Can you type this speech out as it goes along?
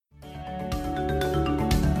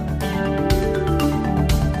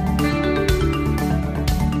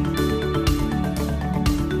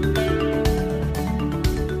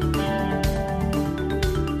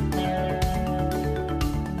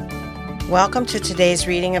Welcome to today's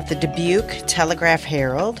reading of the Dubuque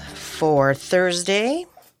Telegraph-Herald for Thursday,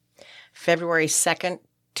 February 2nd,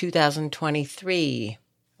 2023.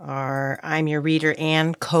 I'm your reader,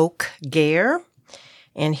 Ann Koch Gare,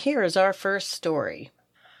 and here is our first story.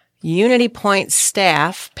 Unity Point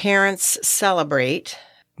staff, parents celebrate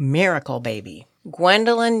miracle baby.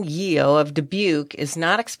 Gwendolyn Yeo of Dubuque is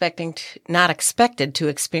not expected to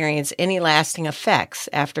experience any lasting effects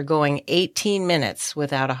after going 18 minutes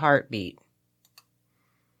without a heartbeat.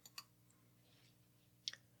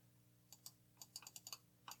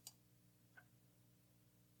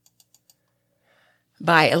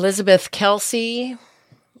 By Elizabeth Kelsey,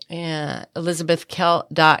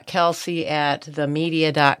 elizabeth.kelsey at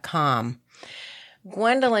themedia.com.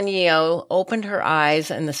 Gwendolyn Yeo opened her eyes,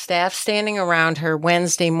 and the staff standing around her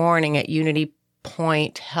Wednesday morning at Unity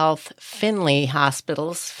Point Health Finley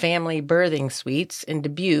Hospital's family birthing suites in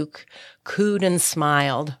Dubuque cooed and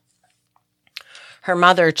smiled. Her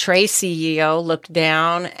mother, Tracy Yeo, looked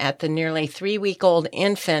down at the nearly 3-week-old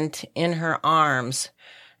infant in her arms,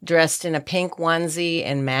 dressed in a pink onesie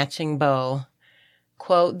and matching bow.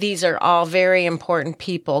 Quote, "These are all very important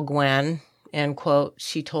people, Gwen," end quote,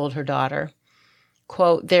 she told her daughter.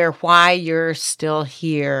 Quote, "They're why you're still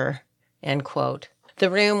here," end quote. The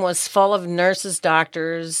room was full of nurses,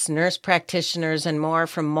 doctors, nurse practitioners, and more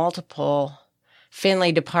from multiple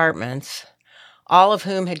Finley departments, all of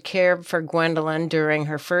whom had cared for Gwendolyn during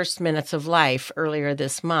her first minutes of life earlier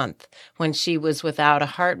this month, when she was without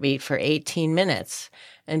a heartbeat for 18 minutes,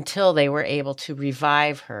 until they were able to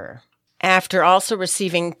revive her. After also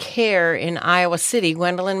receiving care in Iowa City,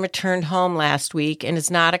 Gwendolyn returned home last week and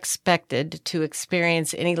is not expected to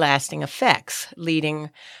experience any lasting effects,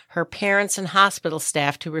 leading her parents and hospital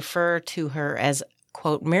staff to refer to her as,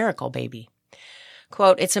 quote, miracle baby.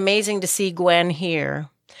 Quote, "It's amazing to see Gwen here.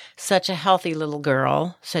 Such a healthy little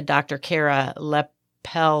girl," said Dr. Kara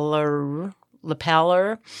Lepeller,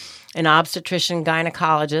 an obstetrician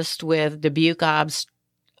gynecologist with Dubuque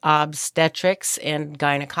Obstetrics and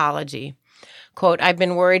Gynecology. Quote, "I've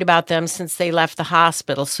been worried about them since they left the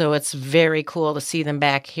hospital, so it's very cool to see them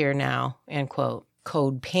back here now," end quote.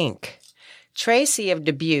 Code Pink. Tracy of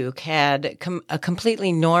Dubuque had a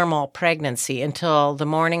completely normal pregnancy until the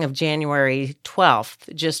morning of January 12th,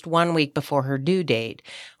 just 1 week before her due date,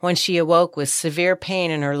 when she awoke with severe pain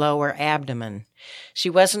in her lower abdomen. She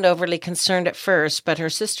wasn't overly concerned at first, but her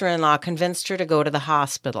sister-in-law convinced her to go to the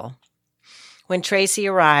hospital. When Tracy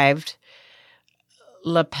arrived,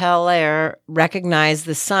 Lepeller recognized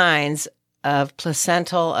the signs of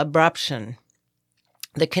placental abruption.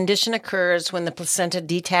 The condition occurs when the placenta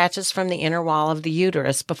detaches from the inner wall of the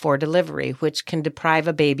uterus before delivery, which can deprive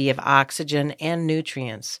a baby of oxygen and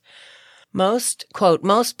nutrients. Most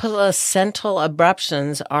placental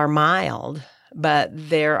abruptions are mild, but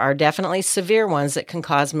there are definitely severe ones that can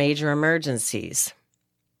cause major emergencies.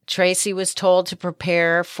 Tracy was told to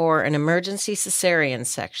prepare for an emergency cesarean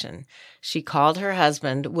section. She called her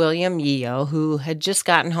husband, William Yeo, who had just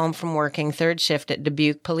gotten home from working third shift at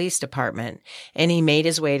Dubuque Police Department, and he made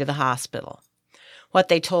his way to the hospital. What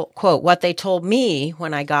they told me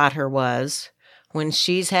when I got her was, "When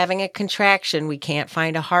she's having a contraction, we can't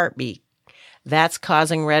find a heartbeat. That's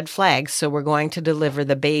causing red flags, so we're going to deliver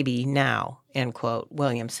the baby now," end quote,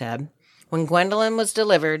 William said. When Gwendolyn was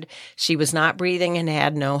delivered, she was not breathing and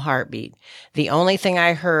had no heartbeat. The only thing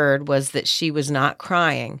I heard was that she was not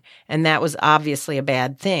crying, and that was obviously a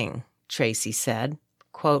bad thing, Tracy said.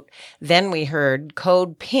 Quote, "Then we heard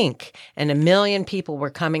Code Pink, and 1 million people were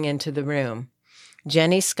coming into the room.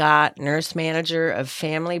 Jenny Scott, nurse manager of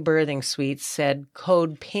Family Birthing Suites, said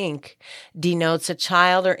Code Pink denotes a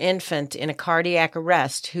child or infant in a cardiac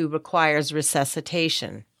arrest who requires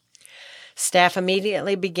resuscitation. Staff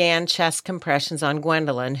immediately began chest compressions on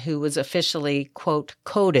Gwendolyn, who was officially, quote,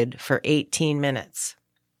 coded for 18 minutes.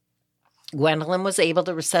 Gwendolyn was able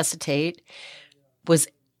to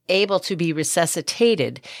be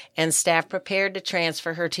resuscitated, and staff prepared to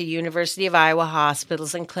transfer her to University of Iowa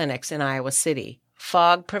hospitals and clinics in Iowa City.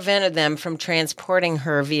 Fog prevented them from transporting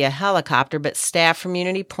her via helicopter, but staff from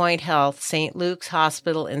Unity Point Health, St. Luke's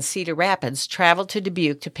Hospital, and Cedar Rapids traveled to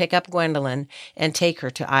Dubuque to pick up Gwendolyn and take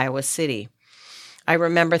her to Iowa City. I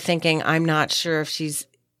remember thinking, I'm not sure if she's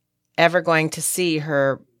ever going to see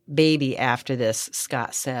her baby after this,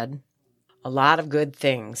 Scott said. A lot of good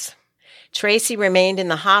things. Tracy remained in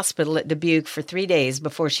the hospital at Dubuque for 3 days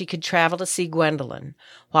before she could travel to see Gwendolyn.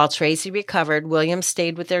 While Tracy recovered, William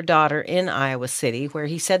stayed with their daughter in Iowa City, where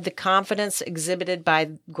he said the confidence exhibited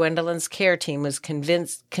by Gwendolyn's care team was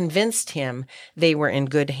convinced him they were in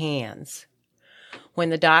good hands. When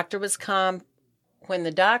the doctor was confident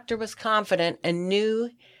and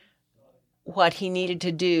knew what he needed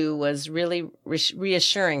to do was really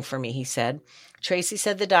reassuring for me, he said. Tracy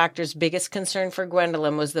said the doctor's biggest concern for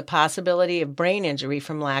Gwendolyn was the possibility of brain injury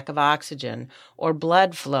from lack of oxygen or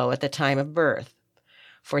blood flow at the time of birth.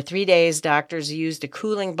 For 3 days, doctors used a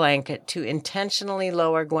cooling blanket to intentionally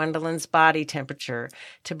lower Gwendolyn's body temperature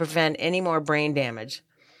to prevent any more brain damage.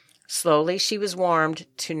 Slowly, she was warmed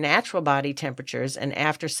to natural body temperatures, and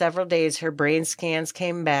after several days, her brain scans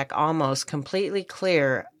came back almost completely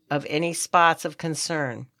clear of any spots of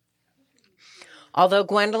concern. Although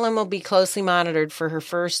Gwendolyn will be closely monitored for her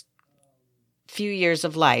first few years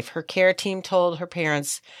of life, her care team told her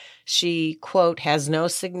parents she, quote, has no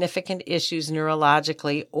significant issues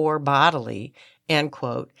neurologically or bodily, end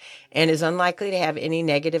quote, and is unlikely to have any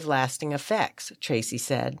negative lasting effects, Tracy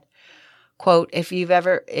said. Quote, if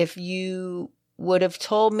you would have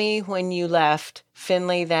told me when you left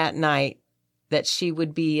Finley that night that she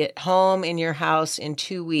would be at home in your house in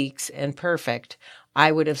 2 weeks and perfect,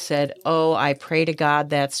 I would have said, oh, I pray to God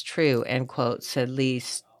that's true, end quote, said Lee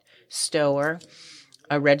Stower,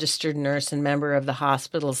 a registered nurse and member of the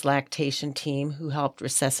hospital's lactation team who helped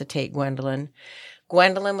resuscitate Gwendolyn.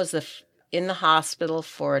 Gwendolyn was in the hospital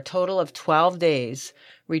for a total of 12 days,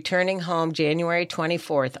 returning home January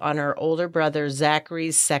 24th on her older brother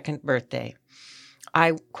Zachary's 2nd birthday.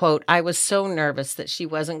 I, quote, I was so nervous that she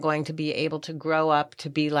wasn't going to be able to grow up to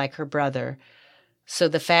be like her brother. So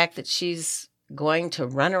the fact that she's going to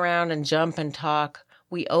run around and jump and talk,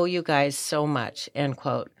 we owe you guys so much, end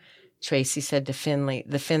quote, Tracy said to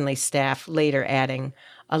the Finley staff, later adding,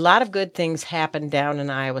 a lot of good things happened down in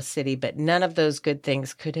Iowa City, but none of those good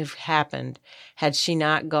things could have happened had she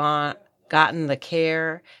not gotten the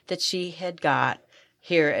care that she had got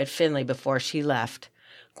here at Finley before she left.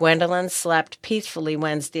 Gwendolyn slept peacefully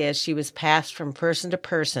Wednesday as she was passed from person to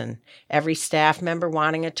person, every staff member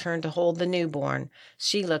wanting a turn to hold the newborn.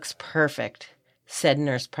 She looks perfect, said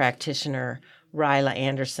nurse practitioner Ryla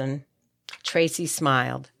Anderson. Tracy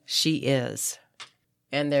smiled. She is.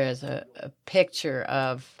 And there's a picture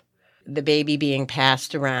of the baby being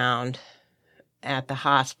passed around at the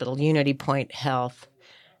hospital, Unity Point Health.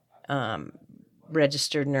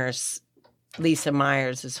 Registered nurse Lisa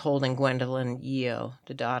Myers is holding Gwendolyn Yeo,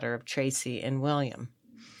 the daughter of Tracy and William.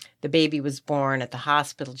 The baby was born at the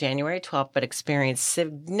hospital January 12th, but experienced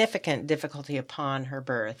significant difficulty upon her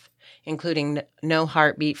birth, including no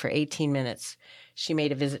heartbeat for 18 minutes. She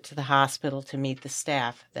made a visit to the hospital to meet the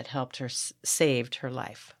staff that helped her, saved her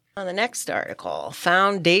life. On the next article,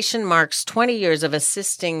 Foundation marks 20 years of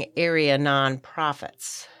assisting area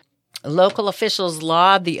nonprofits. Local officials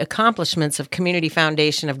laud the accomplishments of Community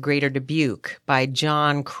Foundation of Greater Dubuque by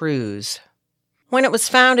John Cruz. When it was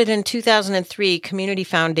founded in 2003, Community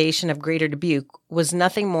Foundation of Greater Dubuque was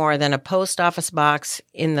nothing more than a post office box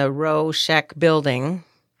in the Roshek building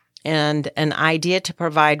and an idea to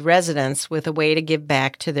provide residents with a way to give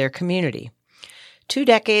back to their community. 2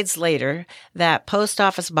 decades later, that post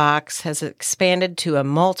office box has expanded to a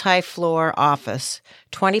multi-floor office,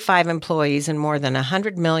 25 employees, and more than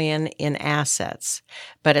 $100 million in assets.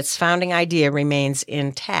 But its founding idea remains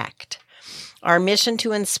intact. Our mission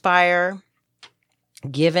to inspire,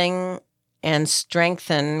 giving, and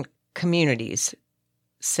strengthen communities,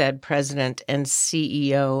 said President and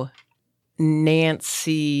CEO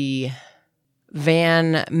Nancy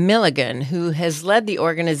Van Milligan, who has led the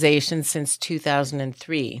organization since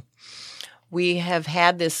 2003. We have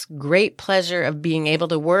had this great pleasure of being able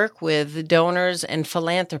to work with donors and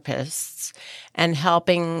philanthropists and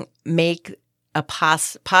helping make a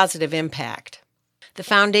positive impact. The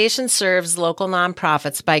foundation serves local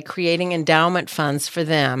nonprofits by creating endowment funds for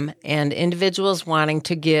them and individuals wanting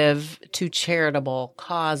to give to charitable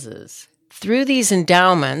causes. Through these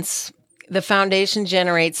endowments, the foundation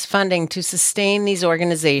generates funding to sustain these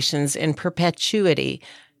organizations in perpetuity,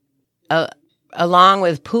 along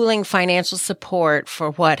with pooling financial support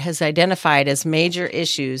for what has identified as major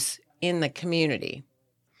issues in the community.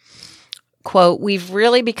 Quote, we've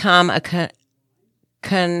really become a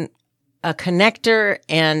connector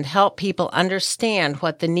and help people understand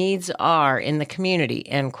what the needs are in the community,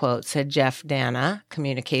 end quote, said Jeff Dana,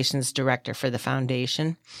 communications director for the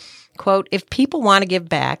foundation. Quote, if people want to give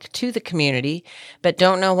back to the community but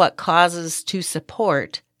don't know what causes to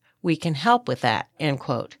support, we can help with that, end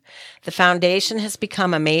quote. The foundation has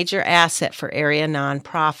become a major asset for area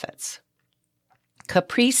nonprofits.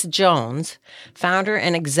 Caprice Jones, founder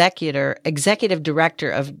and executive director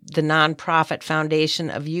of the nonprofit Foundation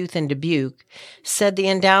of Youth in Dubuque, said the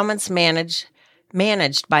endowments managed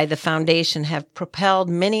by the foundation have propelled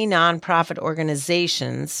many nonprofit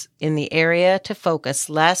organizations in the area to focus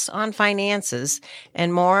less on finances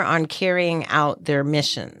and more on carrying out their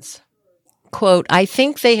missions. Quote, "I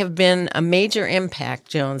think they have been a major impact,"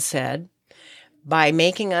 Jones said. "By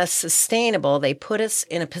making us sustainable, they put us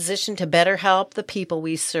in a position to better help the people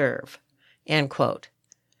we serve." End quote.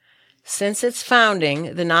 Since its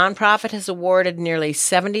founding, the nonprofit has awarded nearly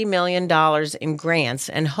 $70 million in grants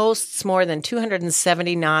and hosts more than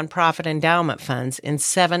 270 nonprofit endowment funds in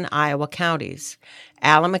 7 Iowa counties: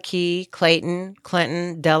 Allamakee, Clayton,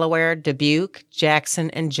 Clinton, Delaware, Dubuque, Jackson,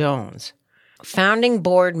 and Jones. Founding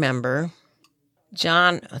board member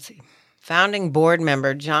John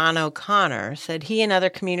O'Connor said he and other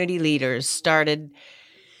community leaders started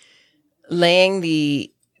laying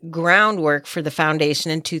the groundwork for the foundation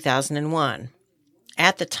in 2001.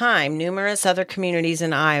 At the time, numerous other communities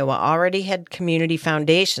in Iowa already had community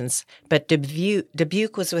foundations, but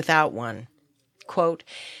Dubuque was without one. Quote,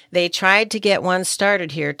 "They tried to get one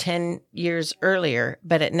started here 10 years earlier,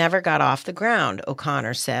 but it never got off the ground,"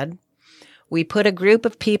 O'Connor said. "We put a group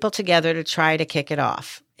of people together to try to kick it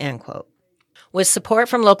off." End quote. With support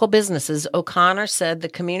from local businesses, O'Connor said the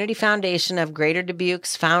Community Foundation of Greater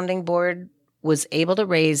Dubuque's founding board was able to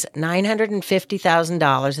raise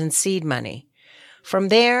 $950,000 in seed money. From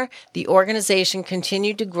there, the organization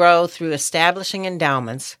continued to grow through establishing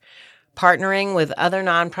endowments, partnering with other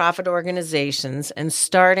nonprofit organizations, and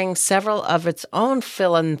starting several of its own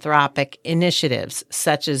philanthropic initiatives,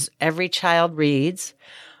 such as Every Child Reads,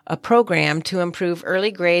 a program to improve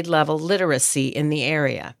early grade level literacy in the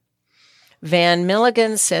area. Van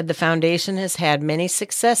Milligan said the foundation has had many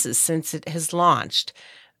successes since it has launched,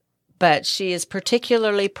 but she is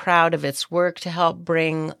particularly proud of its work to help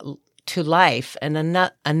bring to life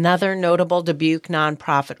another notable Dubuque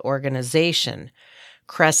nonprofit organization,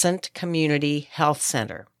 Crescent Community Health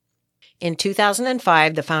Center. In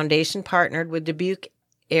 2005, the foundation partnered with Dubuque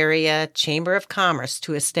Area Chamber of Commerce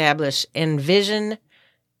to establish Envision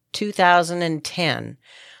 2010,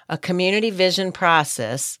 a community vision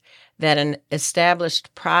process that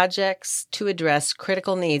established projects to address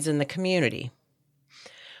critical needs in the community.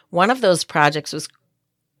 One of those projects was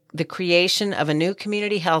the creation of a new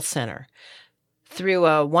community health center. Through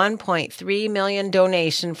a $1.3 million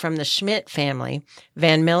donation from the Schmidt family,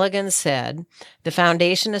 Van Milligan said, the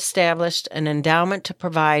foundation established an endowment to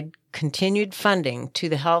provide continued funding to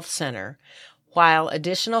the health center, while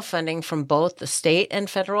additional funding from both the state and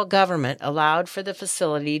federal government allowed for the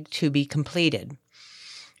facility to be completed.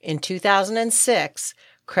 In 2006,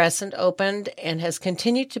 Crescent opened and has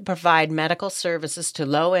continued to provide medical services to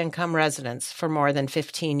low-income residents for more than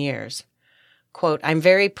 15 years. Quote, "I'm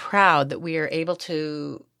very proud that we are able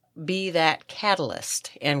to be that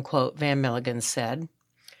catalyst," end quote, Van Milligan said.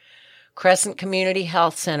 "Crescent Community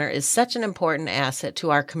Health Center is such an important asset to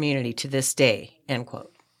our community to this day," end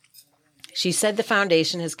quote. She said the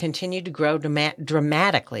foundation has continued to grow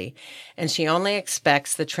dramatically, and she only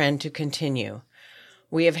expects the trend to continue.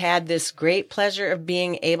 "We have had this great pleasure of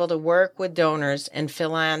being able to work with donors and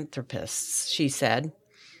philanthropists," she said.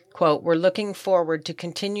 Quote, "We're looking forward to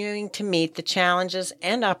continuing to meet the challenges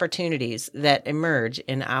and opportunities that emerge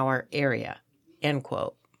in our area," end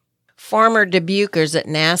quote. Former Dubuquers at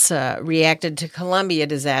NASA reacted to Columbia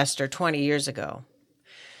disaster 20 years ago.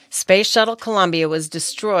 Space Shuttle Columbia was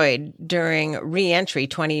destroyed during re-entry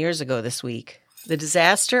 20 years ago this week. The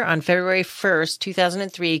disaster on February 1st,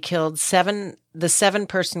 2003, killed the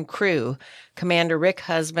seven-person crew: Commander Rick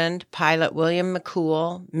Husband, pilot William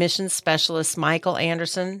McCool, mission specialist Michael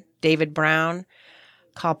Anderson, David Brown,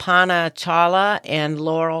 Kalpana Chawla, and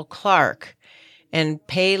Laurel Clark, and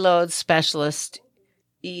payload specialist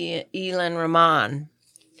Elin Rahman.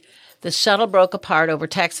 The shuttle broke apart over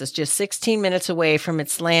Texas, just 16 minutes away from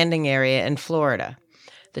its landing area in Florida.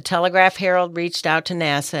 The Telegraph-Herald reached out to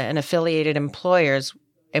NASA and affiliated employees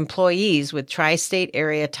with tri-state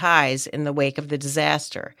area ties in the wake of the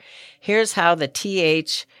disaster. Here's how the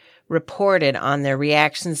TH reported on their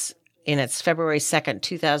reactions in its February 2nd,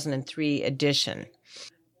 2003 edition.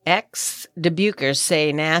 Ex-Dubuquers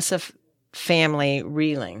say NASA family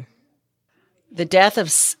reeling. The death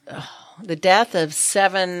of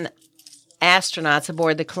 7 astronauts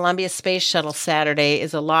aboard the Columbia Space Shuttle Saturday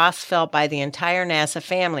is a loss felt by the entire NASA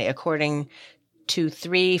family, according to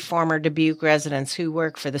 3 former Dubuque residents who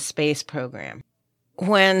work for the space program.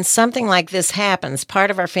 "When something like this happens, part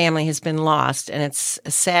of our family has been lost, and it's a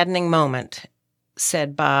saddening moment,"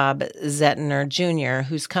 said Bob Zettner, Jr.,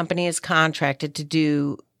 whose company is contracted to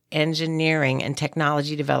do engineering and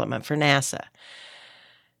technology development for NASA.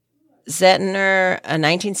 Zettner, a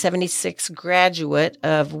 1976 graduate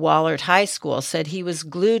of Wahlert High School, said he was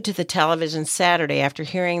glued to the television Saturday after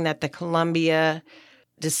hearing that the Columbia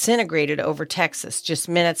disintegrated over Texas, just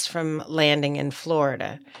minutes from landing in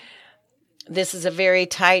Florida. This is a very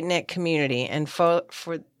tight-knit community, and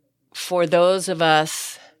for those of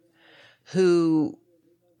us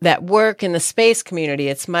that work in the space community,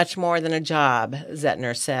 it's much more than a job,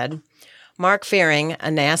 Zettner said. Mark Fearing, a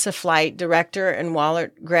NASA flight director and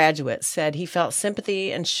Wahlert graduate, said he felt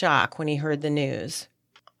sympathy and shock when he heard the news.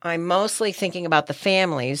 I'm mostly thinking about the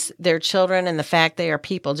families, their children, and the fact they are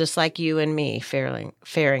people just like you and me,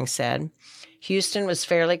 Fearing said. Houston was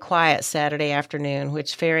fairly quiet Saturday afternoon,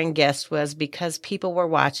 which Fearing guessed was because people were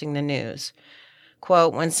watching the news.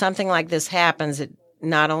 Quote, when something like this happens, it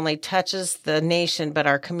not only touches the nation but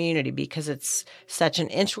our community because it's such an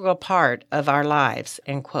integral part of our lives,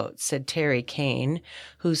 end quote, said Terry Kane,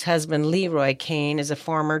 whose husband Leroy Kane is a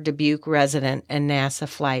former Dubuque resident and NASA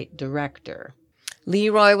flight director.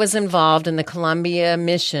 Leroy was involved in the Columbia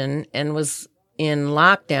mission and was in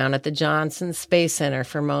lockdown at the Johnson Space Center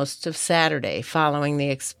for most of Saturday following the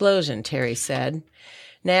explosion, Terry said.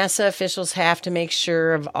 NASA officials have to make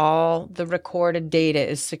sure of all the recorded data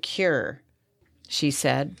is secure, she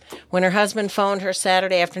said. When her husband phoned her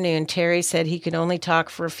Saturday afternoon, Terry said he could only talk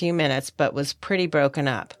for a few minutes but was pretty broken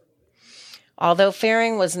up. Although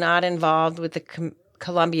Fearing was not involved with the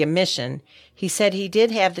Columbia mission, he said he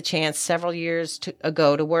did have the chance several years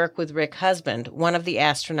ago to work with Rick Husband, one of the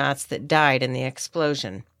astronauts that died in the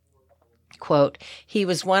explosion. Quote, he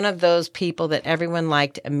was one of those people that everyone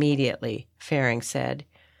liked immediately, Fearing said.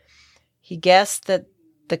 He guessed that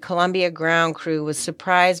the Columbia ground crew was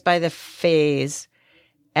surprised by the phase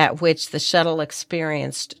at which the shuttle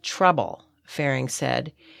experienced trouble, Fearing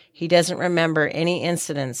said. He doesn't remember any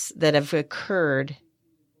incidents that have occurred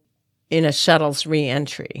in a shuttle's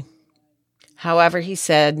re-entry. However, he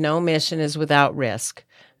said no mission is without risk.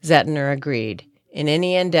 Zettner agreed. In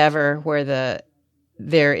any endeavor where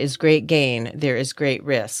there is great gain, there is great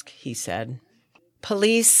risk, he said.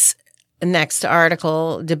 Police, next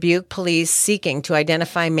article, Dubuque police seeking to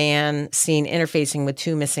identify man seen interfacing with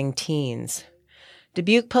 2 missing teens.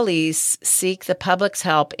 Dubuque police seek the public's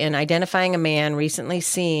help in identifying a man recently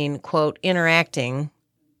seen, quote, interacting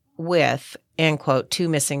with, end quote, 2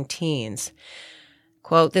 missing teens.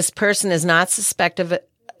 Quote, this person is not suspected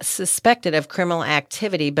of criminal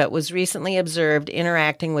activity, but was recently observed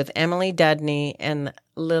interacting with Emily Dudney and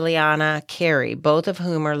Liliana Carey, both of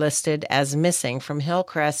whom are listed as missing from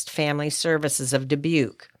Hillcrest Family Services of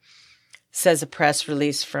Dubuque, says a press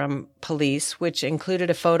release from police, which included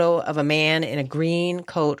a photo of a man in a green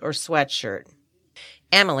coat or sweatshirt.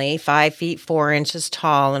 Emily, 5 feet 4 inches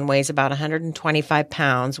tall and weighs about 125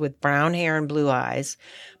 pounds, with brown hair and blue eyes.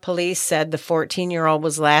 Police said the 14-year-old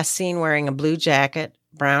was last seen wearing a blue jacket,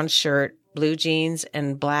 brown shirt, blue jeans,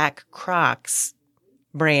 and black Crocs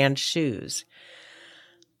brand shoes.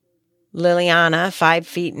 Liliana, 5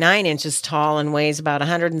 feet 9 inches tall and weighs about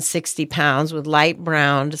 160 pounds, with light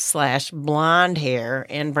brown/blonde hair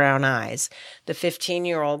and brown eyes. The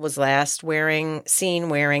 15-year-old was last seen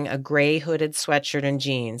wearing a gray hooded sweatshirt and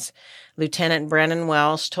jeans. Lieutenant Brennan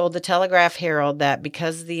Welsh told the Telegraph Herald that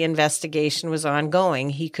because the investigation was ongoing,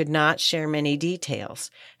 he could not share many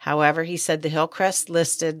details. However, he said the Hillcrest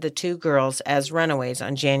listed the 2 girls as runaways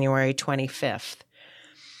on January 25th.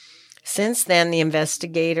 Since then, the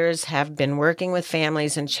investigators have been working with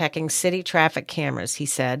families and checking city traffic cameras, he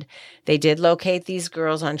said. They did locate these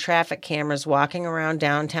girls on traffic cameras walking around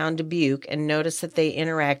downtown Dubuque and noticed that they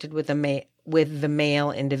interacted with the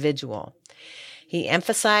male individual. He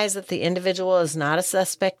emphasized that the individual is not a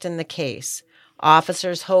suspect in the case.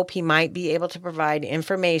 Officers hope he might be able to provide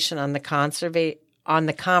information on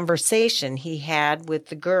the conversation he had with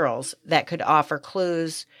the girls that could offer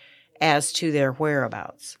clues as to their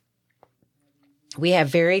whereabouts. We have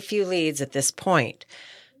very few leads at this point,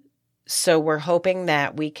 so we're hoping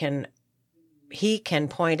that he can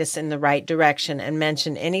point us in the right direction and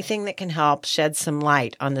mention anything that can help shed some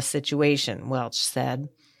light on the situation, Welch said.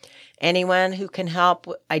 Anyone who can help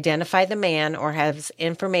identify the man or has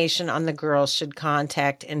information on the girls should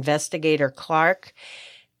contact Investigator Clark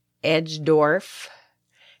Edgedorf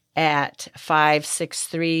at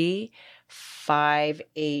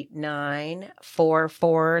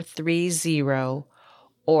 563-589-4430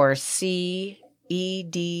 or CEGDORF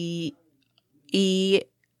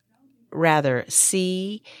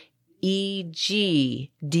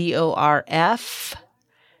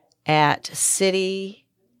at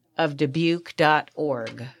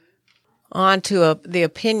cityofdubuque.org. On to the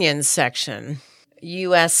opinions section.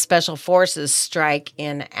 U.S. Special Forces strike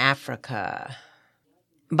in Africa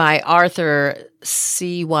by Arthur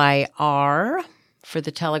C.Y.R. for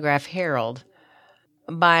the Telegraph Herald.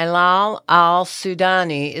 Bilal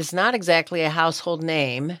al-Sudani is not exactly a household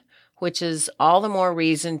name, which is all the more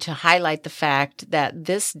reason to highlight the fact that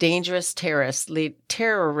this dangerous terrorist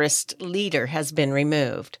leader has been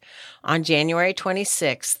removed. On January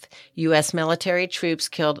 26th, U.S. military troops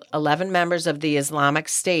killed 11 members of the Islamic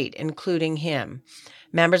State, including him.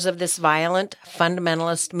 Members of this violent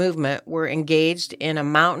fundamentalist movement were engaged in a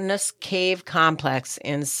mountainous cave complex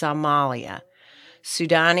in Somalia.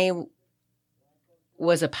 Soudani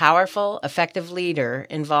was a powerful, effective leader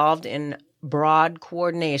involved in broad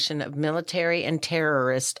coordination of military and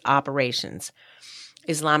terrorist operations.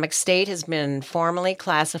 Islamic State has been formally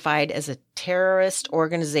classified as a terrorist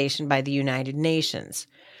organization by the United Nations.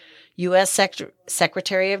 U.S.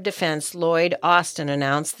 Secretary of Defense Lloyd Austin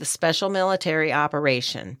announced the special military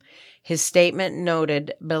operation. His statement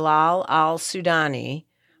noted Bilal al-Sudani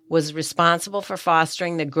was responsible for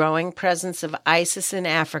fostering the growing presence of ISIS in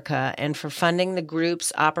Africa and for funding the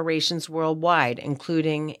group's operations worldwide,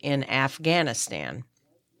 including in Afghanistan.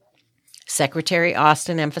 Secretary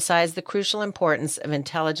Austin emphasized the crucial importance of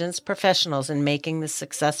intelligence professionals in making this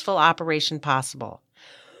successful operation possible.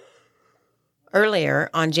 Earlier,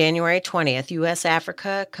 on January 20th, U.S.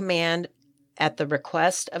 Africa Command, at the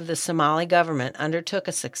request of the Somali government, undertook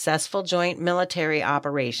a successful joint military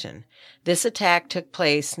operation. This attack took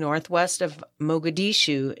place northwest of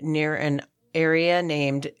Mogadishu near an area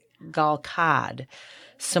named Galkad.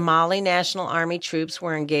 Somali National Army troops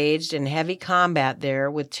were engaged in heavy combat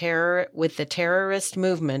there with the terrorist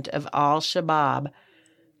movement of Al-Shabaab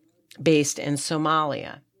based in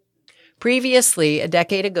Somalia. Previously, a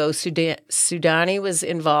decade ago, Soudani was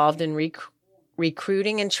involved in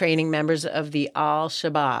recruiting and training members of the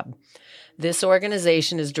Al-Shabaab. This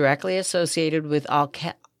organization is directly associated with Al-Qaeda,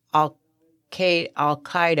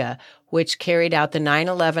 which carried out the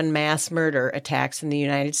 9/11 mass murder attacks in the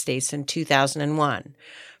United States in 2001.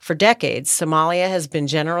 For decades, Somalia has been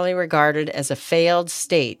generally regarded as a failed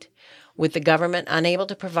state, with the government unable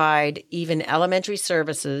to provide even elementary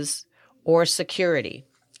services or security.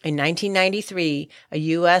 In 1993, a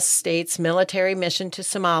U.S. state's military mission to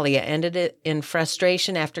Somalia ended in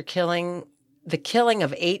frustration after the killing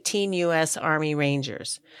of 18 U.S. Army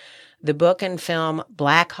Rangers. The book and film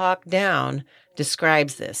Black Hawk Down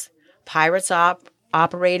describes this. Pirates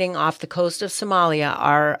operating off the coast of Somalia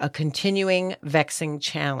are a continuing, vexing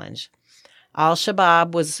challenge.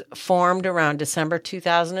 Al-Shabaab was formed around December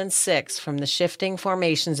 2006 from the shifting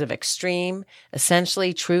formations of extreme,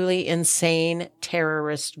 essentially truly insane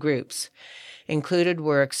terrorist groups. Included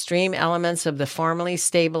were extreme elements of the formerly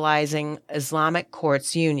stabilizing Islamic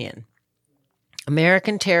Courts Union.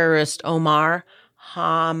 American terrorist Omar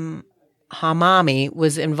Hamami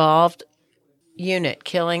was involved unit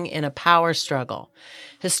killing in a power struggle.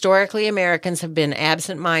 Historically, Americans have been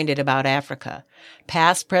absent-minded about Africa.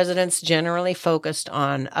 Past presidents generally focused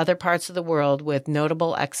on other parts of the world, with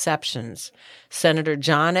notable exceptions. Senator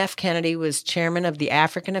John F. Kennedy was chairman of the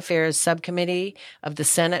African Affairs Subcommittee of the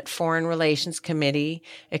Senate Foreign Relations Committee,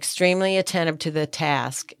 extremely attentive to the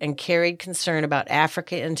task, and carried concern about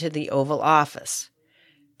Africa into the Oval Office.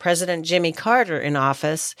 President Jimmy Carter in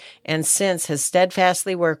office and since has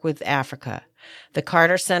steadfastly worked with Africa. The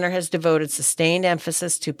Carter Center has devoted sustained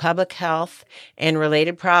emphasis to public health and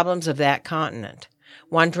related problems of that continent.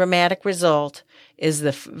 One dramatic result is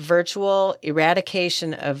the virtual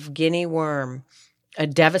eradication of guinea worm, a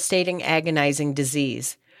devastating, agonizing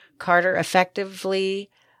disease. Carter effectively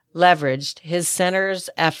leveraged his center's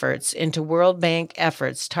efforts into World Bank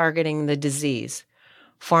efforts targeting the disease.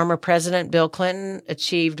 Former President Bill Clinton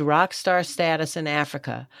achieved rock star status in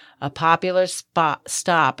Africa, a popular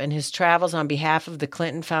stop in his travels on behalf of the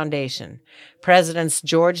Clinton Foundation. Presidents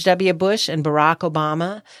George W. Bush and Barack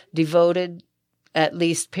Obama devoted at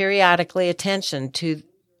least periodically attention to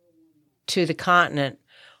the continent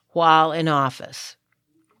while in office,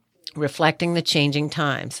 reflecting the changing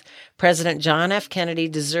times. President John F. Kennedy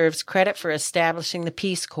deserves credit for establishing the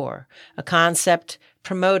Peace Corps, a concept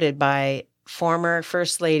promoted by former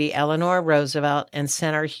First Lady Eleanor Roosevelt and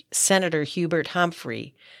Senator Hubert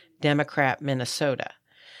Humphrey, Democrat, Minnesota.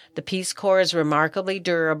 The Peace Corps is remarkably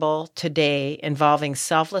durable today, involving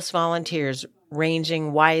selfless volunteers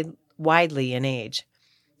ranging widely in age.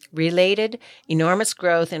 Related, enormous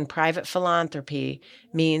growth in private philanthropy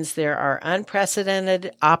means there are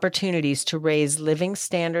unprecedented opportunities to raise living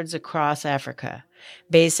standards across Africa.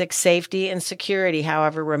 Basic safety and security,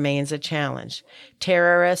 however, remains a challenge.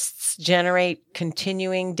 Terrorists generate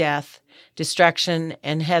continuing death, destruction,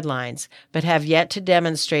 and headlines, but have yet to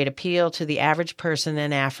demonstrate appeal to the average person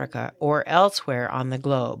in Africa or elsewhere on the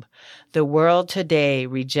globe. The world today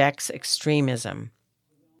rejects extremism.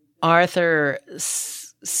 Arthur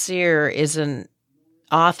Sear is an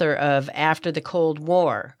author of After the Cold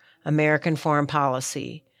War, American Foreign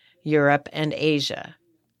Policy, Europe and Asia.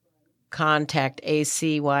 Contact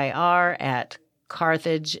ACYR at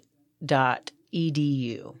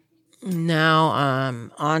carthage.edu. Now,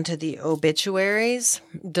 on to the obituaries.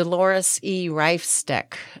 Dolores E.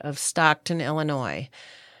 Reifsteck of Stockton, Illinois.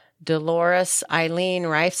 Dolores Eileen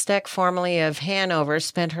Reifsteck, formerly of Hanover,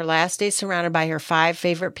 spent her last days surrounded by her 5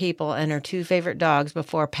 favorite people and her 2 favorite dogs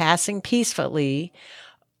before passing peacefully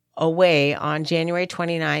away on January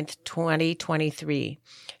 29th, 2023.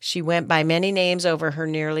 She went by many names over her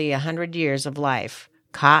nearly 100 years of life: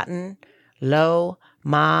 Cotton, Lo,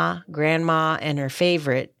 Ma, Grandma, and her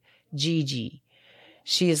favorite, Gigi.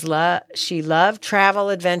 She loved travel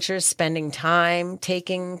adventures, spending time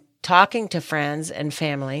talking to friends and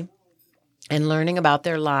family, and learning about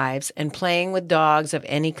their lives, and playing with dogs of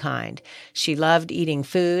any kind. She loved eating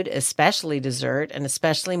food, especially dessert, and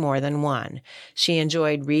especially more than one. She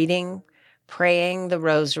enjoyed reading, praying the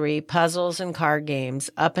rosary, puzzles, and card games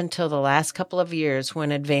up until the last couple of years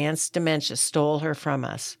when advanced dementia stole her from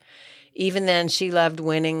us. Even then, she loved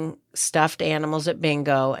winning stuffed animals at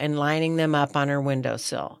bingo and lining them up on her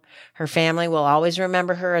windowsill. Her family will always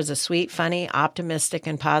remember her as a sweet, funny, optimistic,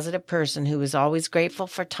 and positive person who was always grateful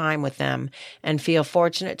for time with them and feel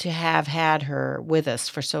fortunate to have had her with us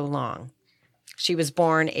for so long. She was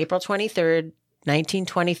born April 23rd,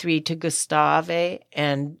 1923 to Gustave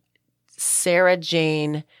and Sarah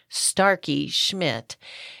Jane Starkey Schmidt,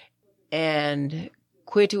 and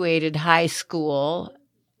graduated high school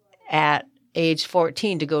at age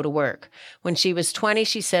 14 to go to work. When she was 20,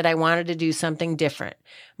 she said, "I wanted to do something different.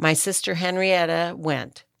 My sister Henrietta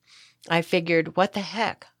went. I figured, what the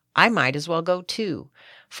heck? I might as well go too."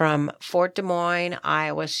 From Fort Des Moines,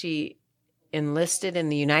 Iowa, she enlisted in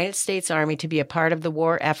the United States Army to be a part of the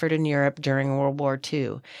war effort in Europe during World War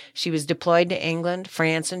II. She was deployed to England,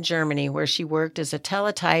 France, and Germany, where she worked as a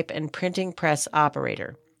teletype and printing press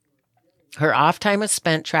operator. Her off time was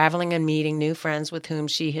spent traveling and meeting new friends with whom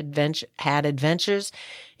she had adventures,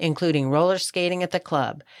 including roller skating at the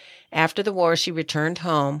club. After the war, she returned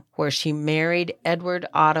home, where she married Edward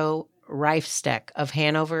Otto Reifsteck of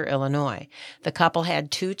Hanover, Illinois. The couple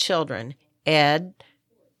had 2 children, Ed,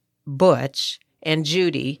 Butch, and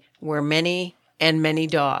Judy, were many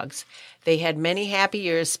dogs. They had many happy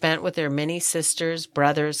years spent with their many sisters,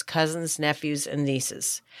 brothers, cousins, nephews, and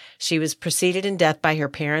nieces. She was preceded in death by her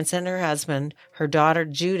parents and her husband, her daughter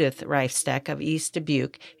Judith Reifsteck of East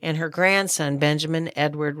Dubuque, and her grandson Benjamin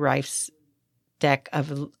Edward Reifsteck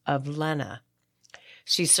of Lena.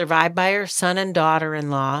 She's survived by her son and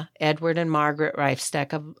daughter-in-law, Edward and Margaret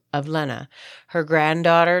Reifsteck of Lena, her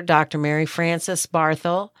granddaughter, Dr. Mary Frances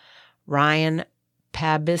Barthel, Ryan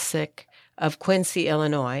Pabisic of Quincy,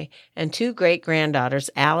 Illinois, and 2 great-granddaughters,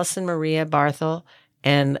 Allison Maria Barthel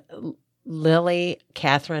and Lily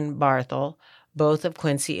Catherine Barthel, both of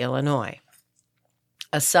Quincy, Illinois.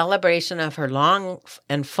 A celebration of her long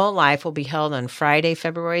and full life will be held on Friday,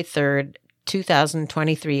 February 3rd,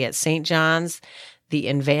 2023 at St. John's, the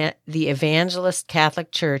Evangelist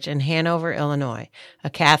Catholic Church in Hanover, Illinois. A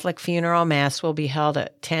Catholic funeral mass will be held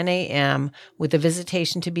at 10 a.m. with a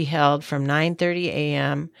visitation to be held from 9:30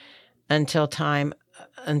 a.m. until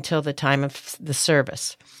the time of the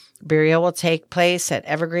service. Burial will take place at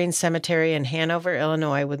Evergreen Cemetery in Hanover,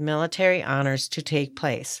 Illinois, with military honors to take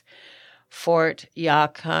place. Fort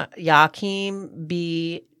Joachim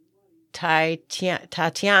B.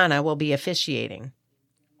 Tatiana will be officiating.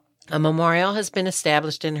 A memorial has been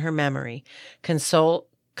established in her memory.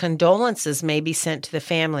 Condolences may be sent to the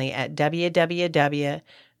family at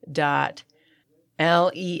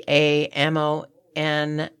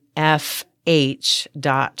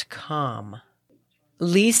www.leamonfh.com.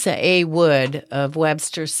 Lisa A. Wood of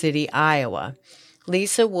Webster City, Iowa.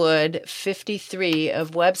 Lisa Wood, 53,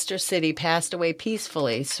 of Webster City, passed away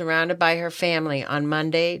peacefully, surrounded by her family on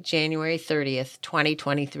Monday, January 30th,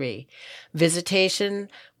 2023. Visitation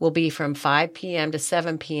will be from 5 p.m. to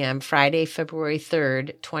 7 p.m. Friday, February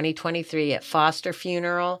 3rd, 2023 at Foster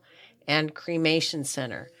Funeral and Cremation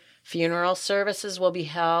Center. Funeral services will be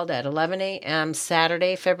held at 11 a.m.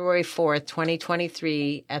 Saturday, February 4th,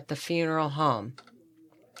 2023 at the funeral home.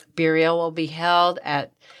 Burial will be held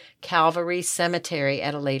at Calvary Cemetery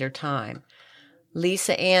at a later time.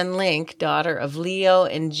 Lisa Ann Link, daughter of Leo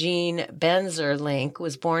and Jean Benzer Link,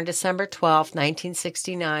 was born December 12,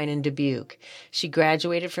 1969 in Dubuque. She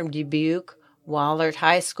graduated from Dubuque Wahlert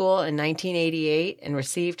High School in 1988 and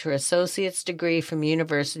received her associate's degree from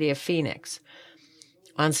University of Phoenix.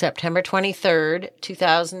 On September 23,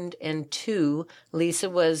 2002, Lisa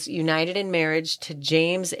was united in marriage to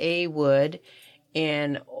James A. Wood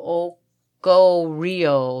in Oco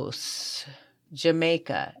Rios,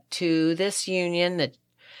 Jamaica. To this union, the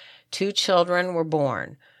 2 children were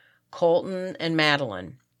born, Colton and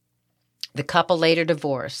Madeline. The couple later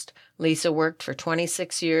divorced. Lisa worked for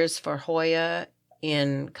 26 years for Hoya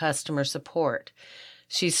in customer support.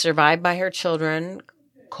 She's survived by her children,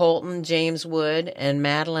 Colton James Wood and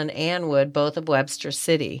Madeline Ann Wood, both of Webster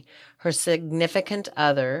City. Her significant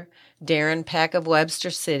other, Darren Peck of Webster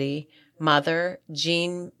City, mother,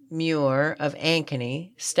 Jean Muir of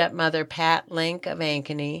Ankeny, stepmother, Pat Link of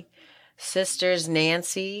Ankeny, sisters,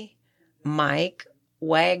 Nancy, Mike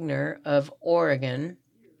Wagner of Oregon,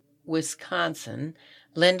 Wisconsin,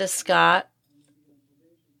 Linda Scott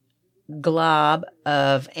Glob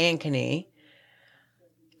of Ankeny,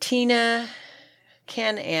 Tina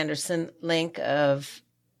Ken Anderson Link of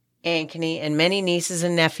Ankeny, and many nieces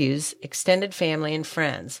and nephews, extended family, and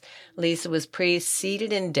friends. Lisa was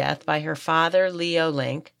preceded in death by her father, Leo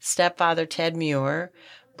Link, stepfather, Ted Muir,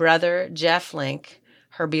 brother, Jeff Link,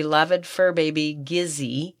 her beloved fur baby,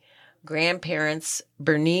 Gizzy, grandparents,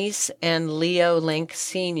 Bernice and Leo Link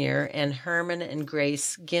Sr., and Herman and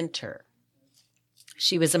Grace Ginter.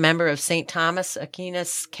 She was a member of St. Thomas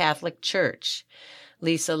Aquinas Catholic Church.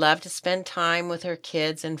 Lisa loved to spend time with her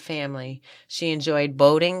kids and family. She enjoyed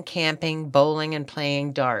boating, camping, bowling, and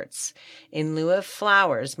playing darts. In lieu of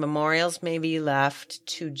flowers, memorials may be left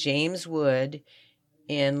to James Wood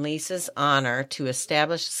in Lisa's honor to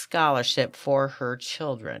establish a scholarship for her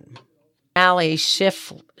children. Sally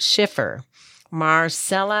Schiffer.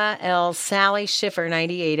 Marcella L. Sally Schiffer,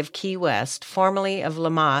 98, of Key West, formerly of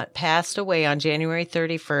Lamont, passed away on January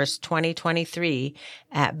 31st, 2023,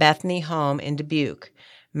 at Bethany Home in Dubuque.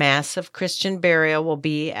 Mass of Christian burial will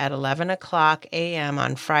be at 11 o'clock a.m.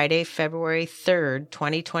 on Friday, February 3rd,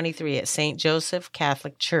 2023, at St. Joseph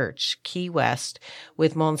Catholic Church, Key West,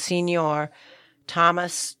 with Monsignor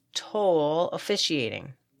Thomas Toll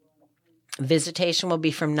officiating. Visitation will be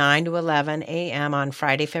from 9 to 11 a.m. on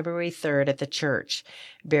Friday, February 3rd at the church.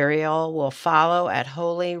 Burial will follow at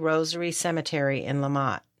Holy Rosary Cemetery in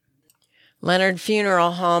Lamont. Leonard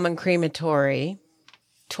Funeral Home and Crematory,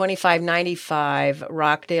 2595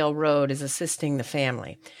 Rockdale Road, is assisting the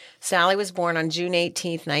family. Sally was born on June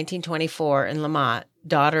 18, 1924, in Lamont,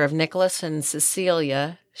 daughter of Nicholas and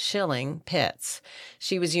Cecilia Schilling Pitts.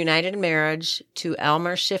 She was united in marriage to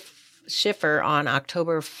Elmer Schiffer on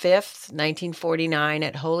October 5th, 1949,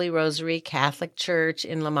 at Holy Rosary Catholic Church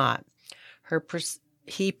in Lamont.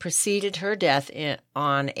 He preceded her death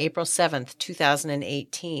on April 7th,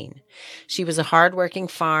 2018. She was a hard-working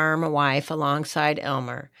farm wife alongside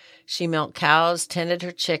Elmer. She milked cows, tended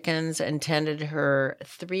her chickens, and tended her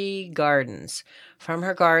 3 gardens. From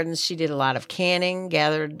her gardens, she did a lot of canning,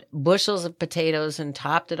 gathered bushels of potatoes, and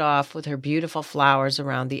topped it off with her beautiful flowers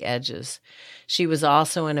around the edges. She was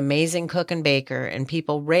also an amazing cook and baker, and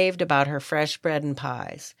people raved about her fresh bread and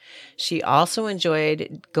pies. She also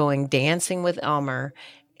enjoyed going dancing with Elmer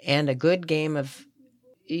and a good game of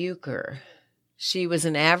euchre. She was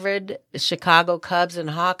an avid Chicago Cubs and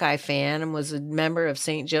Hawkeye fan and was a member of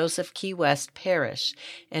St. Joseph Key West Parish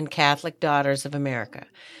and Catholic Daughters of America.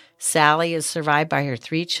 Sally is survived by her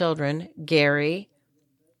 3 children, Gary,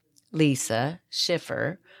 Lisa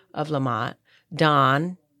Schiffer of Lamont,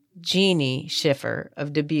 Don, Jeannie Schiffer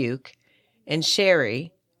of Dubuque, and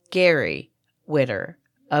Sherry, Gary Witter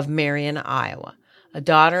of Marion, Iowa. A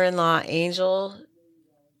daughter-in-law, Angel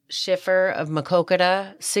Schiffer of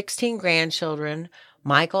Maquoketa, 16 grandchildren,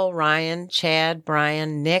 Michael, Ryan, Chad,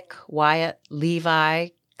 Brian, Nick, Wyatt, Levi,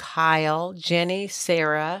 Kyle, Jenny,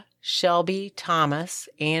 Sarah, Shelby, Thomas,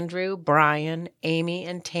 Andrew, Brian, Amy,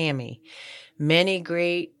 and Tammy. Many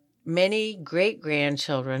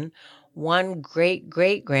great-grandchildren, 1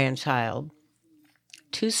 great-great-grandchild,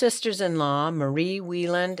 2 sisters-in-law, Marie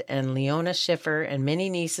Wieland and Leona Schiffer, and many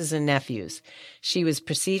nieces and nephews. She was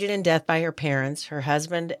preceded in death by her parents, her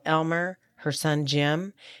husband Elmer, her son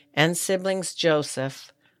Jim, and siblings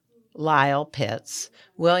Joseph, Lyle Pitts,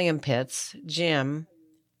 William Pitts, Jim,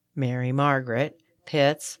 Mary Margaret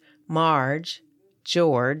Pitts, Marge,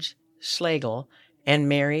 George Schlegel, and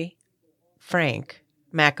Mary Frank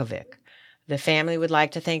Makovic. The family would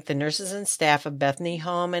like to thank the nurses and staff of Bethany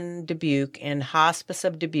Home in Dubuque and Hospice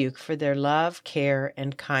of Dubuque for their love, care,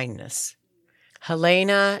 and kindness.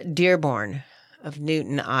 Helena Dearborn of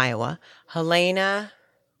Newton, Iowa. Helena,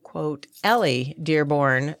 quote, Ellie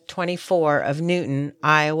Dearborn, 24, of Newton,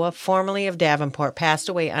 Iowa, formerly of Davenport, passed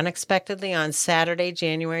away unexpectedly on Saturday,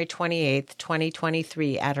 January 28,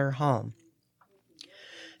 2023, at her home.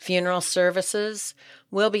 Funeral services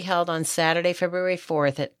will be held on Saturday, February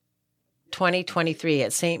 4th at 2023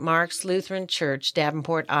 at St. Mark's Lutheran Church,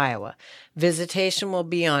 Davenport, Iowa. Visitation will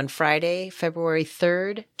be on Friday, February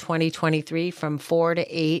 3rd, 2023 from 4 to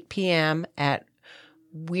 8 p.m. at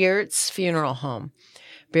Wiertz Funeral Home.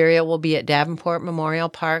 Burial will be at Davenport Memorial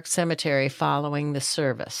Park Cemetery following the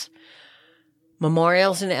service.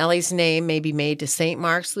 Memorials in Ellie's name may be made to St.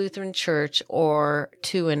 Mark's Lutheran Church or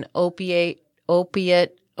to an opiate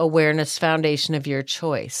awareness foundation of your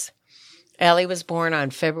choice. Ellie was born on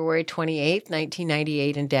February 28,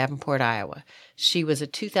 1998 in Davenport, Iowa. She was a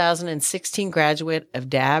 2016 graduate of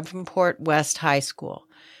Davenport West High School.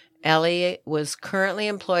 Ellie was currently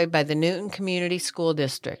employed by the Newton Community School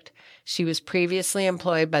District. She was previously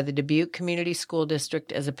employed by the Dubuque Community School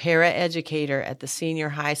District as a para-educator at the senior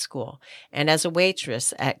high school and as a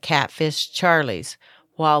waitress at Catfish Charlie's.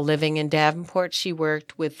 While living in Davenport, she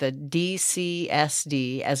worked with the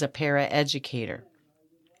DCSD as a para-educator.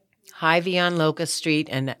 Hy-Vee on Locust Street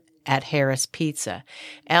and at Harris Pizza.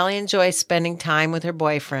 Ellie enjoys spending time with her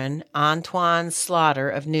boyfriend, Antoine Slaughter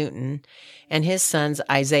of Newton, and his sons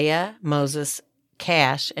Isaiah, Moses,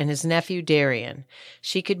 Cash, and his nephew Darian.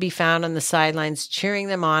 She could be found on the sidelines cheering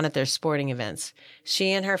them on at their sporting events.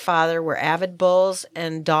 She and her father were avid Bulls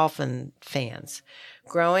and Dolphin fans.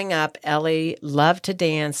 Growing up, Ellie loved to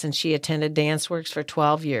dance, and she attended DanceWorks for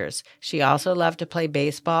 12 years. She also loved to play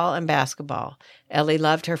baseball and basketball. Ellie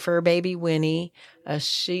loved her fur baby, Winnie, a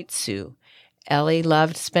Shih Tzu. Ellie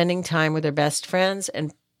loved spending time with her best friends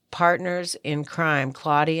and partners in crime,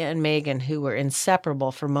 Claudia and Megan, who were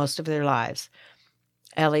inseparable for most of their lives.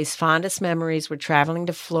 Ellie's fondest memories were traveling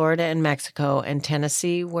to Florida and Mexico and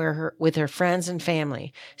Tennessee with her friends and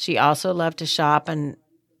family. She also loved to shop and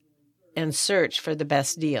search for the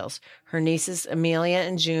best deals. Her nieces Amelia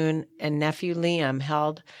and June and nephew Liam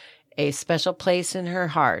held a special place in her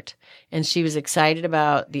heart, and she was excited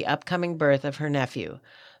about the upcoming birth of her nephew.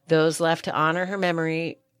 Those left to honor her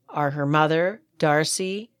memory are her mother,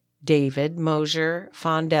 Darcy David Mosier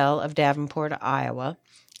Fondell of Davenport, Iowa,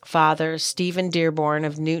 father Stephen Dearborn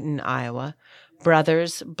of Newton, Iowa,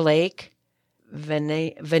 brothers Blake,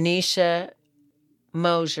 Venetia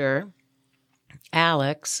Mosier,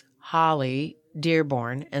 Alex, Holly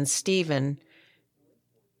Dearborn, and Stephen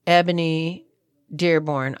Ebony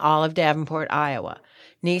Dearborn, all of Davenport, Iowa.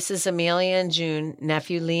 Nieces Amelia and June,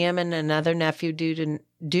 nephew Liam, and another nephew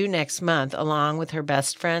due next month, along with her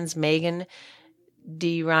best friends Megan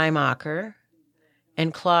D. Reimacher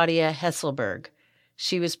and Claudia Hesselberg.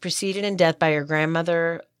 She was preceded in death by her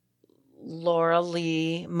grandmother Laura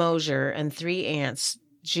Lee Mosier and three aunts,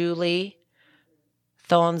 Julie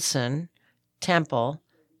Thonson Temple,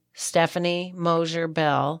 Stephanie Mosier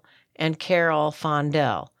Bell, and Carol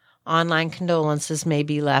Fondell. Online condolences may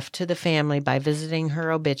be left to the family by visiting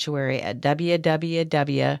her obituary at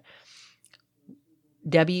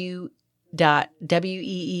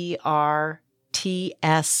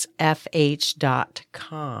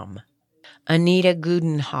www.weertsfh.com. Anita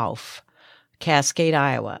Gudenhoff, Cascade,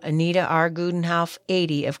 Iowa. Anita R. Gudenhoff,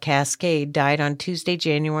 80, of Cascade, died on Tuesday,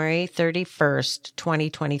 January 31st,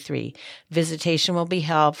 2023. Visitation will be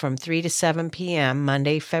held from 3 to 7 p.m.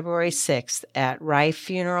 Monday, February 6th at Rife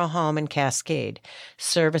Funeral Home in Cascade.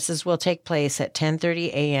 Services will take place at 10:30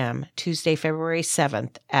 a.m. Tuesday, February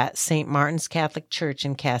 7th at St. Martin's Catholic Church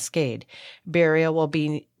in Cascade. Burial will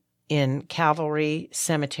be in Calvary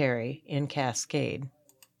Cemetery in Cascade.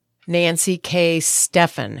 Nancy K.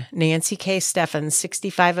 Steffen. Nancy K. Steffen,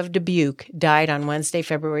 65, of Dubuque, died on Wednesday,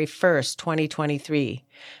 February 1st, 2023.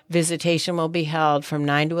 Visitation will be held from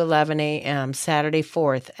 9 to 11 a.m. Saturday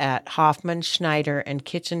 4th at Hoffman, Schneider, and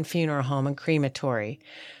Kitchen Funeral Home and Crematory,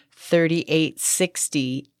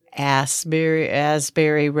 3860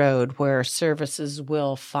 Asbury Road, where services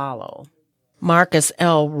will follow. Marcus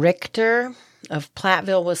L. Richter of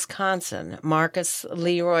Platteville, Wisconsin. Marcus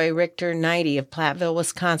Leroy Richter, 90, of Platteville,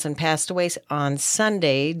 Wisconsin, passed away on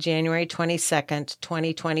Sunday, January 22nd,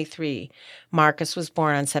 2023. Marcus was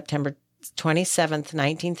born on September 27th,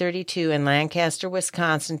 1932 in Lancaster,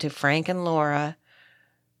 Wisconsin, to Frank and Laura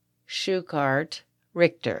Schuchart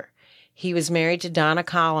Richter. He was married to Donna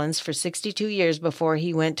Collins for 62 years before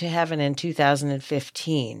he went to heaven in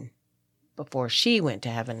 2015. Before she went to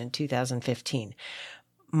heaven in 2015.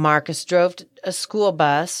 Marcus drove a school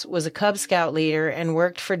bus, was a Cub Scout leader, and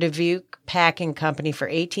worked for Dubuque Packing Company for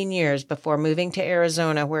 18 years before moving to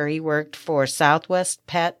Arizona, where he worked for Southwest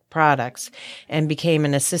Pet Products and became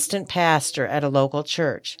an assistant pastor at a local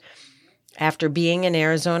church. After being in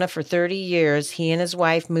Arizona for 30 years, he and his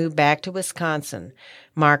wife moved back to Wisconsin.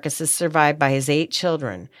 Marcus is survived by his 8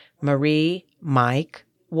 children, Marie, Mike,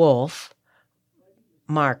 Wolf,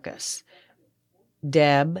 Marcus,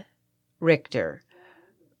 Deb, Richter,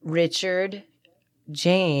 Richard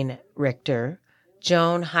Jane Richter,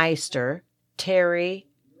 Joan Heister, Terry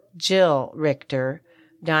Jill Richter,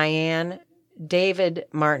 Diane David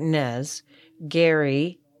Martinez,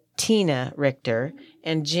 Gary Tina Richter,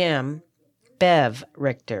 and Jim Bev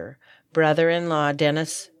Richter. Brother-in-law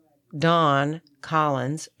Dennis Don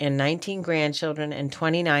Collins, and 19 grandchildren and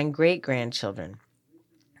 29 great-grandchildren.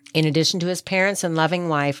 In addition to his parents and loving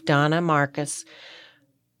wife, Donna Marcus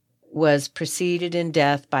was preceded in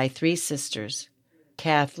death by 3 sisters,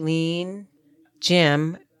 Kathleen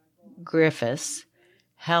Jim Griffiths,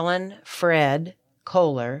 Helen Fred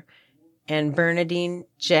Kohler, and Bernadine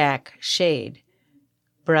Jack Shade,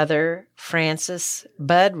 brother Francis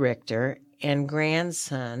Bud Richter, and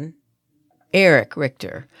grandson Eric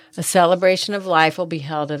Richter. A celebration of life will be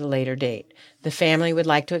held at a later date. The family would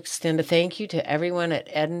like to extend a thank you to everyone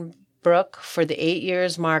at Edenbrook for the 8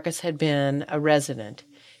 years Marcus had been a resident.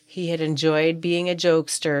 He had enjoyed being a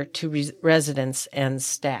jokester to residents and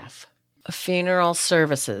staff. Funeral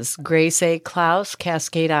services. Grace A. Klaus,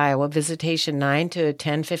 Cascade, Iowa. Visitation 9 to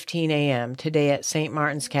 10:15 a.m. today at St.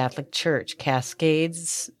 Martin's Catholic Church.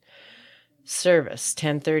 Cascades service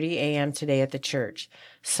 10:30 a.m. today at the church.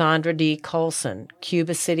 Sandra D. Colson,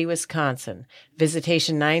 Cuba City, Wisconsin.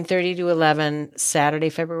 Visitation 9:30 to 11 Saturday,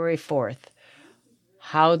 February 4th.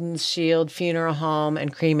 Howden's Shield Funeral Home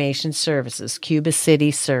and Cremation Services, Cuba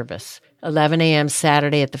City service, 11 a.m.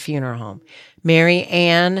 Saturday at the funeral home. Mary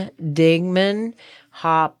Ann Digman,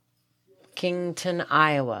 Hopkinton,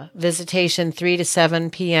 Iowa. Visitation 3 to 7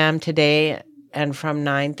 p.m. today and from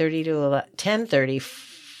 9:30 to 10:30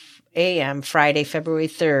 a.m. Friday, February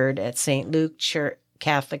 3rd at St. Luke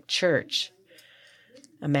Catholic Church.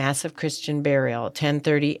 A massive Christian burial,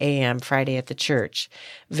 10:30 a.m. Friday at the church.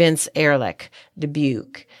 Vince Ehrlich,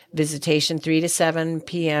 Dubuque. Visitation 3 to 7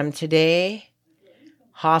 p.m. today.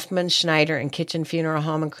 Hoffman, Schneider, and Kitchen Funeral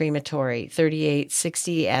Home and Crematory,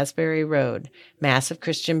 3860 Asbury Road. Massive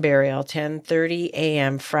Christian burial, 10:30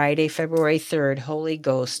 a.m. Friday, February 3rd, Holy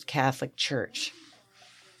Ghost Catholic Church.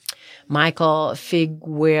 Michael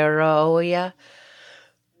Figueroa,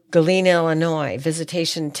 Galena, Illinois.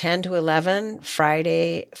 Visitation 10 to 11,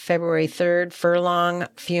 Friday, February 3rd, Furlong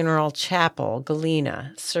Funeral Chapel,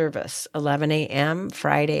 Galena. Service, 11 a.m.,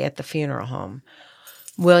 Friday at the funeral home.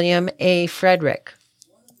 William A. Frederick,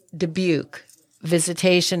 Dubuque.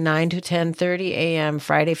 Visitation 9 to 10:30 a.m.,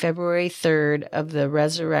 Friday, February 3rd of the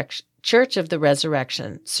Church of the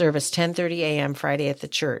Resurrection. Service, 10:30 a.m., Friday at the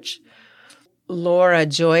church. Laura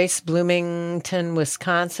Joyce, Bloomington,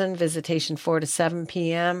 Wisconsin. Visitation 4 to 7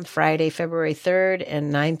 p.m., Friday, February 3rd,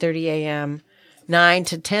 and 9:30 a.m., 9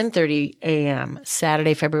 to 10:30 a.m.,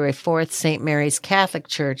 Saturday, February 4th, St. Mary's Catholic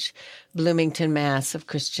Church, Bloomington, Mass. of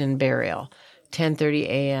Christian burial, 10:30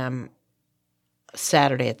 a.m.,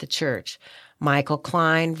 Saturday at the church. Michael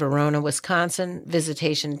Klein, Verona, Wisconsin.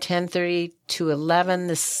 Visitation 10:30 to 11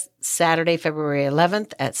 this Saturday, February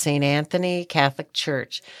 11th at St. Anthony Catholic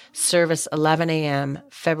Church. Service 11 a.m.,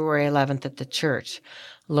 February 11th at the church.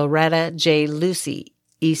 Loretta J. Lucy,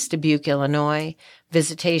 East Dubuque, Illinois.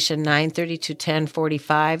 Visitation 9:30 to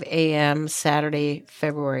 10:45 a.m. Saturday,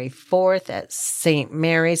 February 4th at St.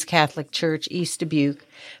 Mary's Catholic Church, East Dubuque.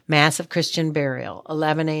 Massive Christian burial,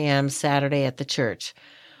 11 a.m. Saturday at the church.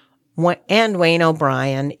 And Wayne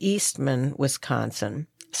O'Brien, Eastman, Wisconsin.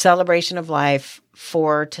 Celebration of Life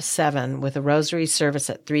 4 to 7 with a rosary service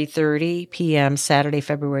at 3:30 p.m. Saturday,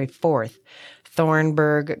 February 4th.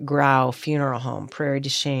 Thornburg Grau Funeral Home, Prairie du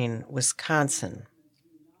Chien, Wisconsin.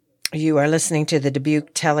 You are listening to the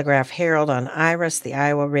Dubuque Telegraph Herald on IRIS, the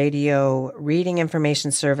Iowa Radio Reading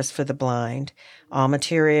Information Service for the Blind. All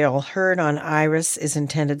material heard on IRIS is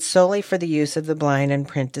intended solely for the use of the blind and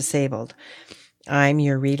print disabled. I'm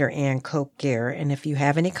your reader, Ann Cope-Gear, and if you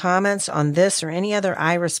have any comments on this or any other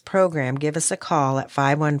IRIS program, give us a call at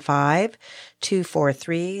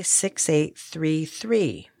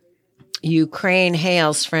 515-243-6833. Ukraine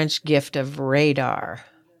hails French gift of radar.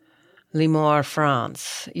 Limours,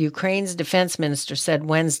 France. Ukraine's defense minister said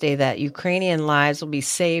Wednesday that Ukrainian lives will be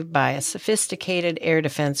saved by a sophisticated air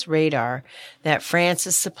defense radar that France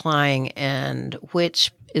is supplying and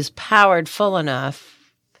which is powered full enough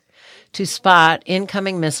to spot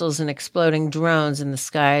incoming missiles and exploding drones in the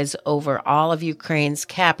skies over all of Ukraine's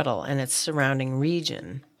capital and its surrounding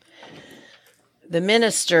region. The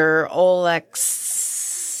minister,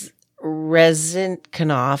 Oleksiy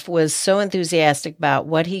Reznikov, was so enthusiastic about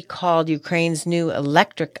what he called Ukraine's new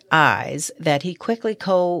electric eyes that he quickly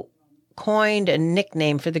coined a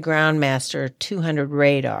nickname for the Groundmaster 200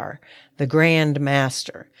 radar, the Grand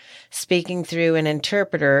Master. Speaking through an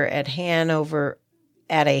interpreter at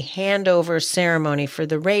a handover ceremony for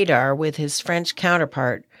the radar with his French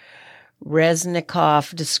counterpart,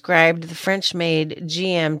 Reznikov described the French-made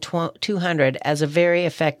GM-200 as a very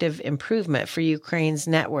effective improvement for Ukraine's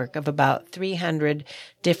network of about 300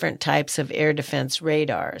 different types of air defense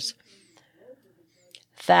radars.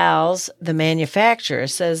 Thales, the manufacturer,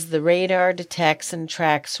 says the radar detects and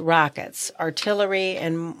tracks rockets, artillery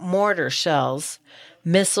and mortar shells,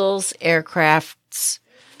 missiles, aircrafts,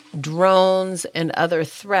 drones, and other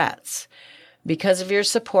threats. Because of your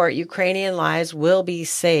support, Ukrainian lives will be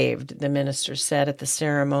saved, the minister said at the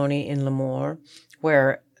ceremony in Lemur,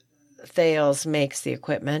 where Thales makes the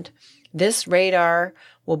equipment. This radar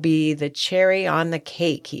will be the cherry on the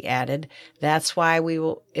cake, he added. That's why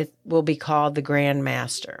it will be called the Grand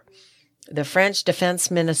Master. The French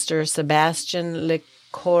Defense Minister, Sébastien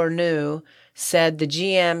Lecornu, said the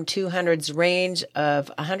GM-200's range of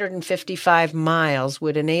 155 miles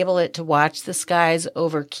would enable it to watch the skies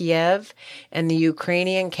over Kiev and the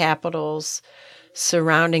Ukrainian capital's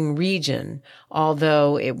surrounding region,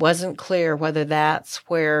 although it wasn't clear whether that's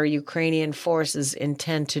where Ukrainian forces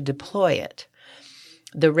intend to deploy it.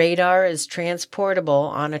 The radar is transportable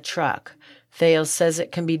on a truck. Thales says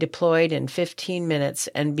it can be deployed in 15 minutes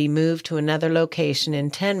and be moved to another location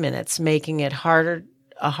in 10 minutes, making it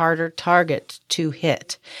a harder target to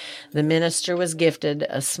hit. The minister was gifted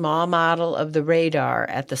a small model of the radar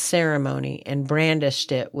at the ceremony and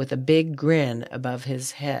brandished it with a big grin above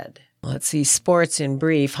his head. Let's see, sports in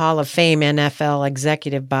brief. Hall of Fame NFL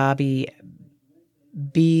executive Bobby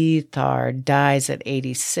Beathard dies at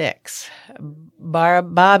 86.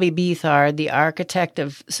 Bobby Beathard, the architect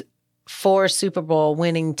of 4 Super Bowl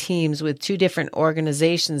winning teams with 2 different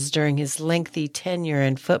organizations during his lengthy tenure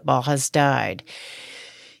in football, has died.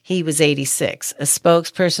 He was 86. A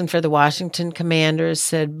spokesperson for the Washington Commanders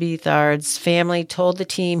said Beathard's family told the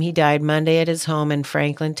team he died Monday at his home in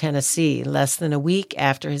Franklin, Tennessee, less than a week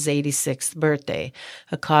after his 86th birthday.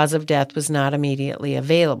 A cause of death was not immediately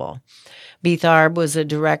available. Beathard was a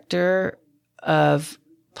director of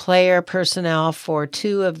player personnel for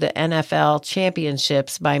 2 of the NFL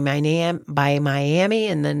championships by Miami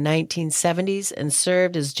in the 1970s and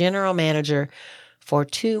served as general manager for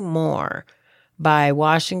 2 more by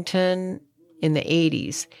Washington in the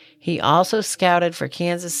 80s. He also scouted for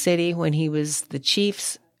Kansas City when the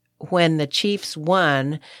Chiefs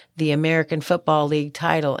won the American Football League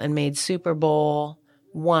title and made Super Bowl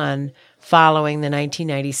I following the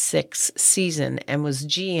 1996 season, and was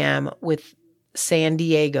GM with San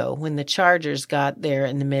Diego when the Chargers got there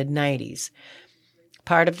in the mid-90s.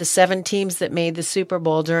 Part of the 7 teams that made the Super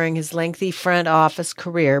Bowl during his lengthy front office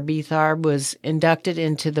career, Beathard was inducted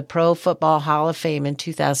into the Pro Football Hall of Fame in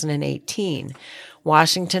 2018.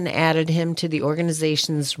 Washington added him to the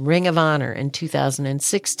organization's Ring of Honor in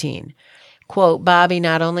 2016. Quote, Bobby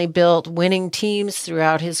not only built winning teams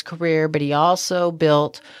throughout his career, but he also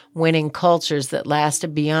built winning cultures that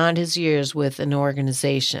lasted beyond his years with an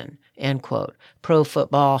organization, end quote. Pro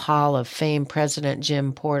Football Hall of Fame President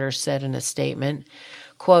Jim Porter said in a statement,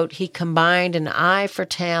 quote, he combined an eye for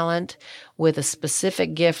talent with a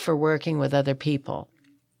specific gift for working with other people.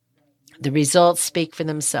 The results speak for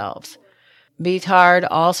themselves. Beathard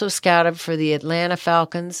also scouted for the Atlanta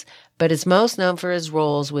Falcons, but is most known for his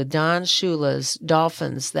roles with Don Shula's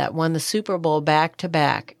Dolphins that won the Super Bowl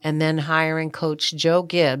back-to-back, and then hiring Coach Joe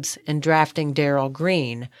Gibbs and drafting Darrell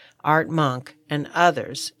Green, Art Monk, and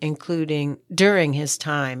others, including during his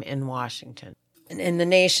time in Washington. In the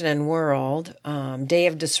nation and world, day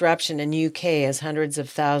of disruption in UK as hundreds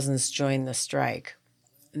of thousands join the strike.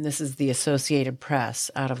 And this is the Associated Press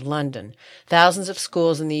out of London. Thousands of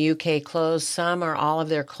schools in the UK closed some or all of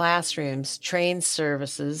their classrooms. Train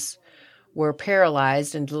services were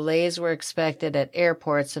paralyzed, and delays were expected at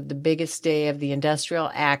airports of the biggest day of the industrial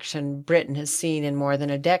action Britain has seen in more than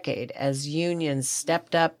a decade, as unions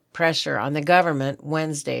stepped up pressure on the government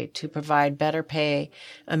Wednesday to provide better pay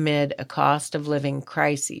amid a cost of living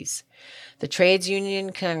crisis. The Trades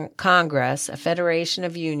Union Congress, a federation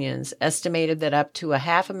of unions, estimated that up to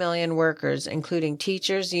 500,000 workers, including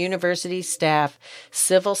teachers, university staff,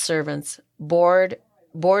 civil servants,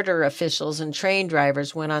 border officials, and train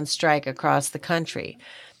drivers, went on strike across the country.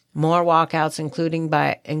 More walkouts,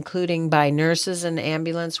 including by nurses and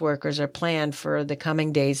ambulance workers, are planned for the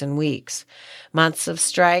coming days and weeks. Months of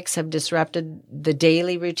strikes have disrupted the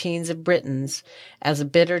daily routines of Britons as a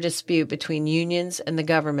bitter dispute between unions and the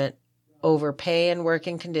government over pay and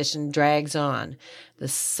working conditions drags on. The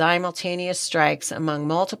simultaneous strikes among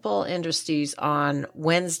multiple industries on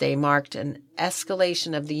Wednesday marked an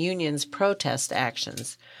escalation of the union's protest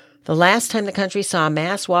actions. The last time the country saw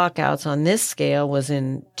mass walkouts on this scale was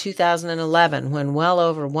in 2011, when well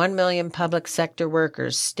over 1 million public sector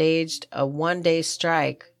workers staged a one-day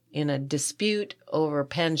strike in a dispute over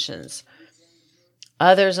pensions.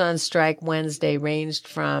 Others on strike Wednesday ranged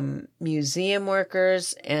from museum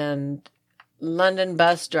workers and London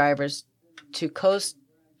bus drivers to Coast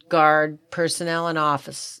Guard personnel and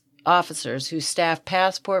officers who staff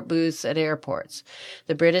passport booths at airports.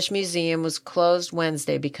 The British Museum was closed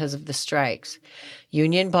Wednesday because of the strikes.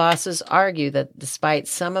 Union bosses argue that despite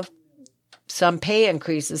some pay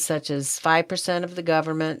increases, such as 5% of the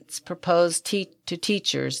government's proposed to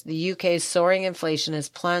teachers, the UK's soaring inflation has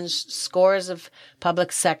plunged scores of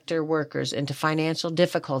public sector workers into financial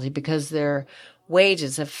difficulty because their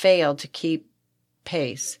wages have failed to keep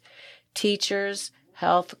pace. Teachers,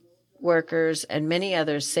 health workers, and many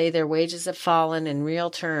others say their wages have fallen in real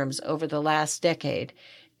terms over the last decade,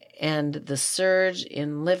 and the surge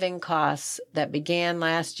in living costs that began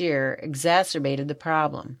last year exacerbated the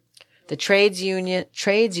problem. The Trades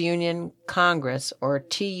Union Congress, or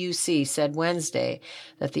TUC, said Wednesday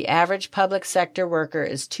that the average public sector worker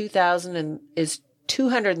is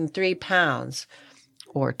 £203,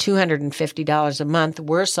 or $250 a month,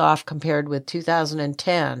 worse off compared with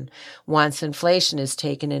 2010, once inflation is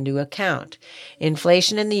taken into account.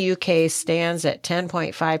 Inflation in the UK stands at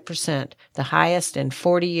 10.5%, the highest in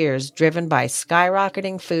 40 years, driven by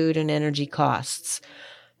skyrocketing food and energy costs.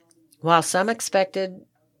 While some expect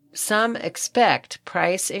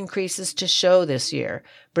price increases to show this year,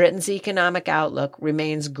 Britain's economic outlook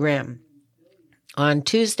remains grim. On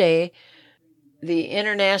Tuesday, the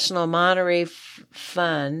International Monetary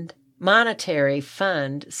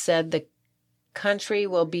Fund said the country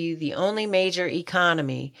will be the only major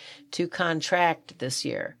economy to contract this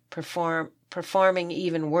year, performing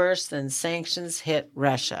even worse than sanctions hit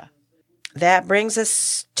Russia. That brings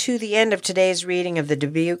us to the end of today's reading of the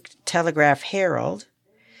Dubuque Telegraph-Herald.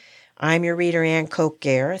 I'm your reader, Ann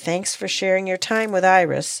Koch-Gair. Thanks for sharing your time with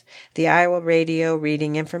IRIS, the Iowa Radio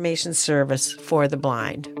Reading Information Service for the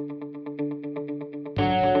Blind.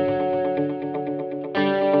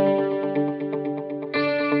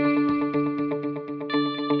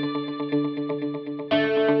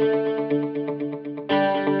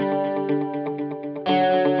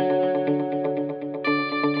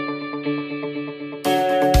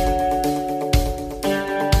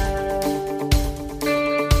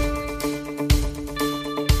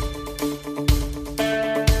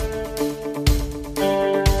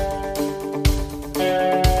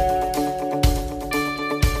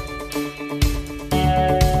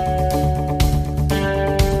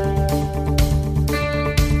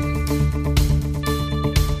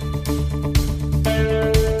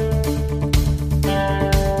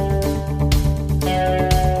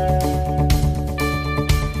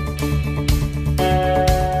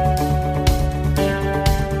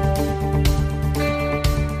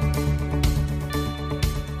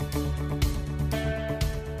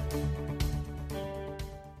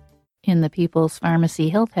 In the People's Pharmacy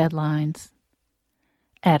Health headlines.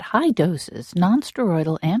 At high doses,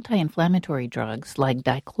 nonsteroidal anti-inflammatory drugs like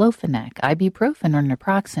diclofenac, ibuprofen, or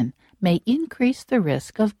naproxen may increase the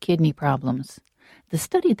risk of kidney problems. The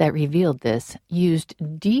study that revealed this used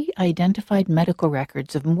de-identified medical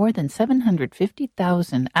records of more than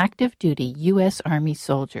 750,000 active-duty U.S. Army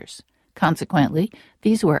soldiers. Consequently,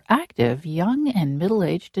 these were active, young, and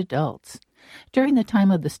middle-aged adults. During the time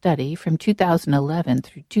of the study, from 2011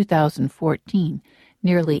 through 2014,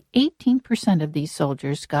 nearly 18% of these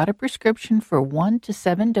soldiers got a prescription for 1 to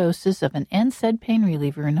 7 doses of an NSAID pain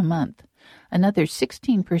reliever in a month. Another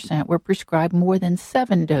 16% were prescribed more than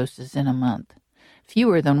 7 doses in a month.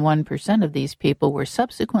 Fewer than 1% of these people were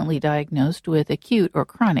subsequently diagnosed with acute or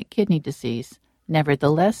chronic kidney disease.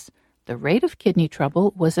 Nevertheless, the rate of kidney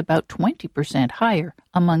trouble was about 20% higher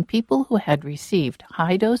among people who had received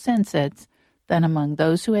high-dose NSAIDs than among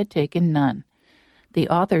those who had taken none. The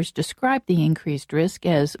authors described the increased risk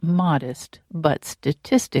as modest, but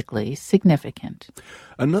statistically significant.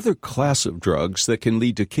 Another class of drugs that can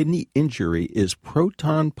lead to kidney injury is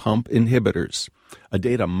proton pump inhibitors. A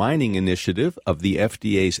data mining initiative of the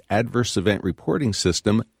FDA's Adverse Event Reporting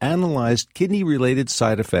System analyzed kidney-related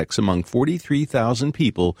side effects among 43,000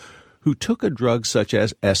 people who took a drug such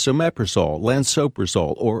as esomeprazole,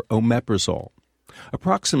 lansoprazole, or omeprazole.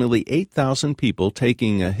 Approximately 8,000 people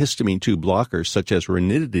taking a histamine 2 blocker such as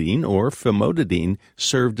ranitidine or famotidine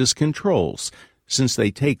served as controls, since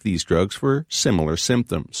they take these drugs for similar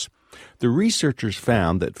symptoms. The researchers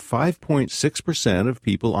found that 5.6% of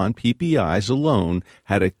people on PPIs alone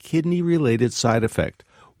had a kidney-related side effect,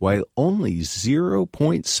 while only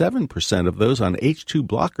 0.7% of those on H2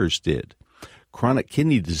 blockers did. Chronic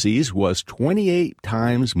kidney disease was 28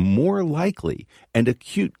 times more likely, and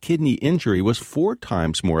acute kidney injury was 4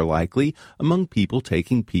 times more likely among people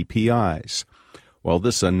taking PPIs. While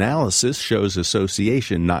this analysis shows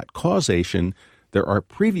association, not causation, there are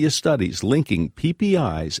previous studies linking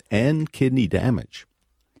PPIs and kidney damage.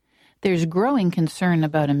 There's growing concern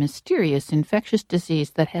about a mysterious infectious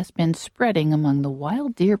disease that has been spreading among the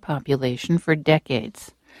wild deer population for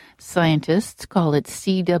decades. Scientists call it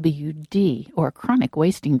CWD, or chronic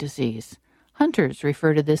wasting disease. Hunters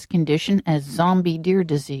refer to this condition as zombie deer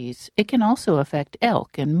disease. It can also affect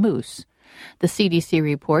elk and moose. The CDC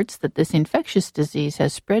reports that this infectious disease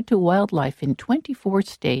has spread to wildlife in 24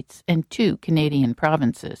 states and 2 Canadian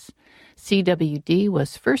provinces. CWD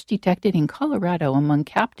was first detected in Colorado among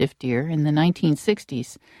captive deer in the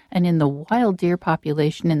 1960s and in the wild deer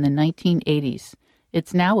population in the 1980s.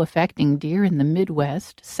 It's now affecting deer in the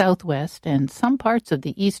Midwest, Southwest, and some parts of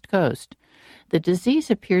the East Coast. The disease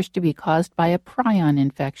appears to be caused by a prion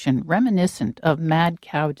infection reminiscent of mad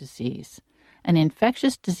cow disease. An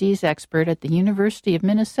infectious disease expert at the University of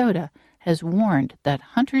Minnesota has warned that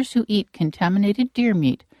hunters who eat contaminated deer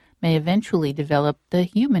meat may eventually develop the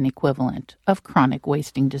human equivalent of chronic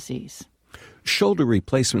wasting disease. Shoulder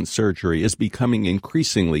replacement surgery is becoming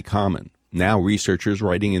increasingly common. Now researchers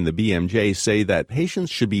writing in the BMJ say that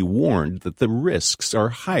patients should be warned that the risks are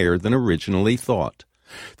higher than originally thought.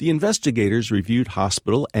 The investigators reviewed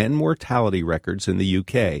hospital and mortality records in the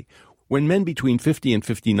UK. When men between 50 and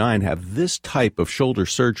 59 have this type of shoulder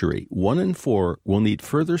surgery, 1 in 4 will need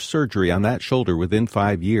further surgery on that shoulder within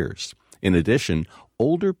 5 years. In addition,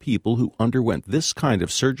 older people who underwent this kind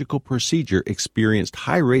of surgical procedure experienced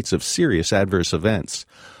high rates of serious adverse events.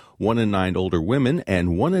 1 in 9 older women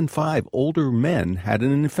and 1 in 5 older men had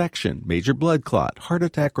an infection, major blood clot, heart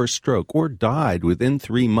attack or stroke, or died within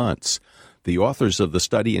 3 months. The authors of the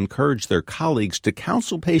study encouraged their colleagues to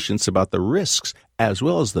counsel patients about the risks as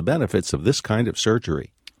well as the benefits of this kind of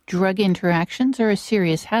surgery. Drug interactions are a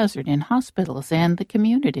serious hazard in hospitals and the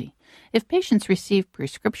community. If patients receive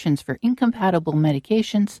prescriptions for incompatible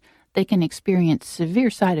medications, they can experience severe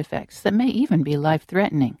side effects that may even be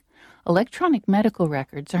life-threatening. Electronic medical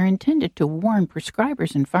records are intended to warn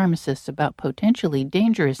prescribers and pharmacists about potentially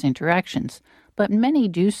dangerous interactions, but many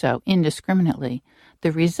do so indiscriminately.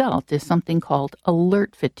 The result is something called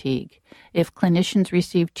alert fatigue. If clinicians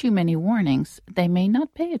receive too many warnings, they may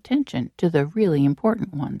not pay attention to the really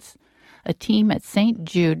important ones. A team at St.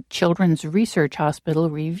 Jude Children's Research Hospital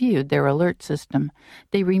reviewed their alert system.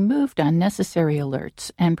 They removed unnecessary alerts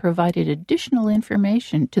and provided additional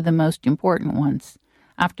information to the most important ones.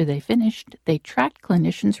 After they finished, they tracked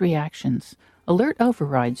clinicians' reactions. Alert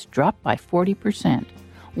overrides dropped by 40%.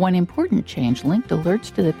 One important change linked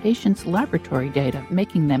alerts to the patient's laboratory data,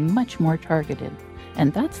 making them much more targeted.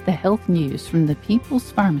 And that's the health news from the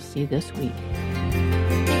People's Pharmacy this week.